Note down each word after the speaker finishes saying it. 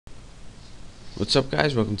What's up,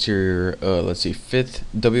 guys? Welcome to your let's see, fifth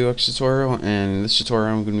wx tutorial, and in this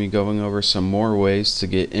tutorial I'm going to be going over some more ways to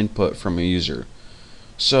get input from a user.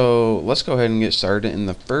 So let's go ahead and get started. And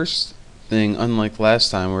the first thing, unlike last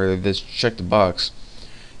time where they just check the box,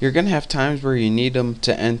 you're going to have times where you need them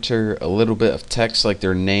to enter a little bit of text like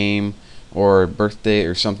their name or birthday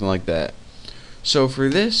or something like that. So for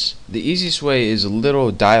this, the easiest way is a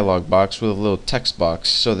little dialog box with a little text box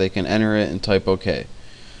so they can enter it and type OK.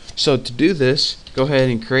 So to do this, go ahead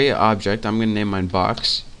and create an object. I'm going to name mine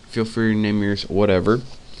box. Feel free to name yours whatever.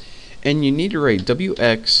 And you need to write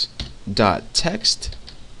wx.text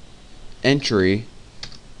entry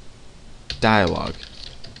dialog.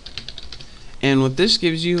 And what this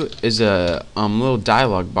gives you is a little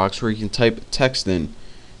dialog box where you can type text in.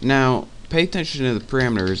 Now, pay attention to the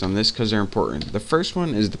parameters on this because they're important. The first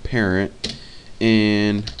one is the parent,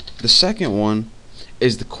 and the second one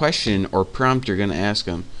is the question or prompt you're going to ask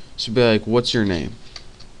them. So be like, what's your name?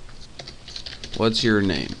 What's your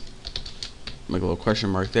name? Like a little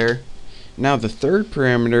question mark there. Now the third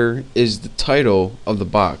parameter is the title of the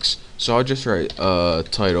box. So I'll just write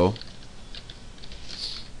title.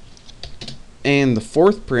 And the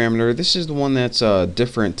fourth parameter, this is the one that's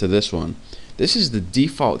different to this one. This is the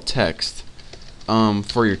default text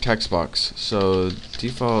for your text box. So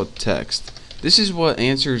default text. This is what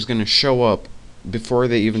answer is going to show up before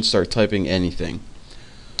they even start typing anything.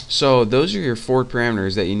 So those are your four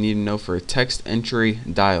parameters that you need to know for a text entry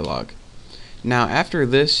dialog. Now after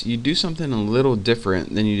this, you do something a little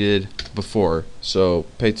different than you did before, so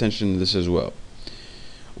pay attention to this as well.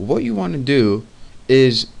 What you want to do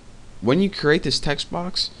is, when you create this text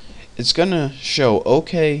box, it's gonna show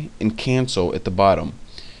OK and cancel at the bottom.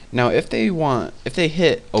 Now if they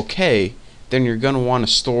hit OK, then you're gonna want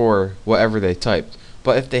to store whatever they typed.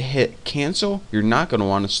 But if they hit cancel, you're not going to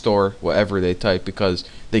want to store whatever they type because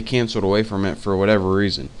they canceled away from it for whatever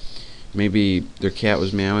reason. Maybe their cat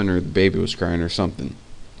was meowing or the baby was crying or something.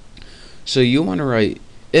 So you want to write,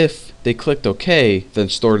 if they clicked OK, then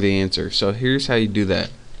store the answer. So here's how you do that.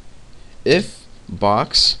 If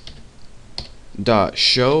box dot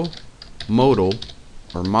show modal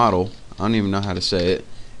or model, I don't even know how to say it.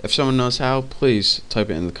 If someone knows how, please type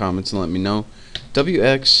it in the comments and let me know.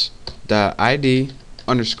 wx.id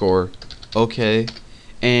underscore OK,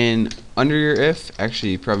 and under your if,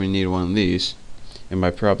 actually you probably need one of these, and by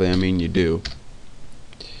probably I mean you do.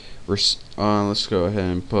 Let's go ahead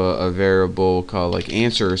and put a variable called like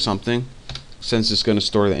answer or something, since it's going to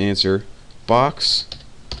store the answer. Box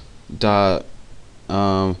dot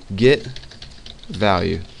get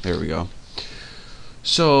value. There we go.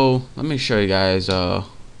 So let me show you guys how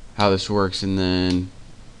this works, and then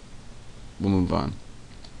we'll move on.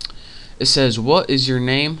 It says, what is your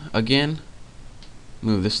name? Again,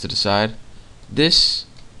 move this to the side. The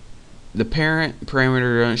parent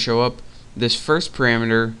parameter doesn't show up. This first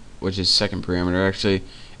parameter, which is second parameter actually,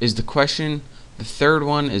 is the question. The third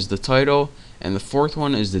one is the title, and the fourth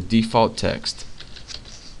one is the default text.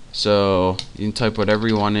 So you can type whatever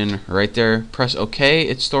you want in right there. Press OK,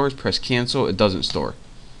 it stores. Press cancel, it doesn't store.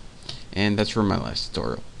 And that's for my last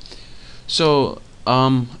tutorial. So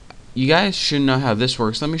you guys should know how this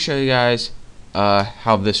works. Let me show you guys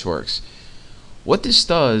how this works. What this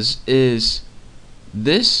does is,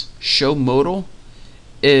 this show modal,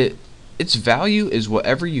 its value is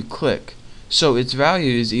whatever you click. So its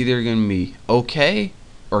value is either going to be OK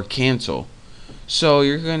or cancel. So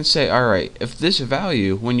you're going to say, alright, if this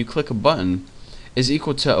value when you click a button is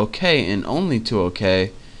equal to OK and only to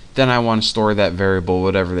OK, then I want to store that variable,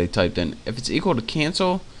 whatever they typed in. If it's equal to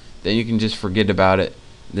cancel, then you can just forget about it.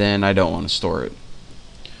 Then I don't want to store it.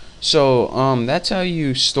 So that's how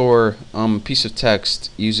you store a piece of text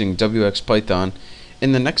using wxPython.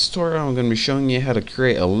 In the next tutorial, I'm going to be showing you how to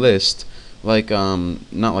create a list, like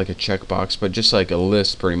not like a checkbox, but just like a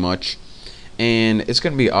list pretty much. And it's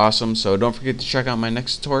going to be awesome. So don't forget to check out my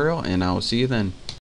next tutorial, and I will see you then.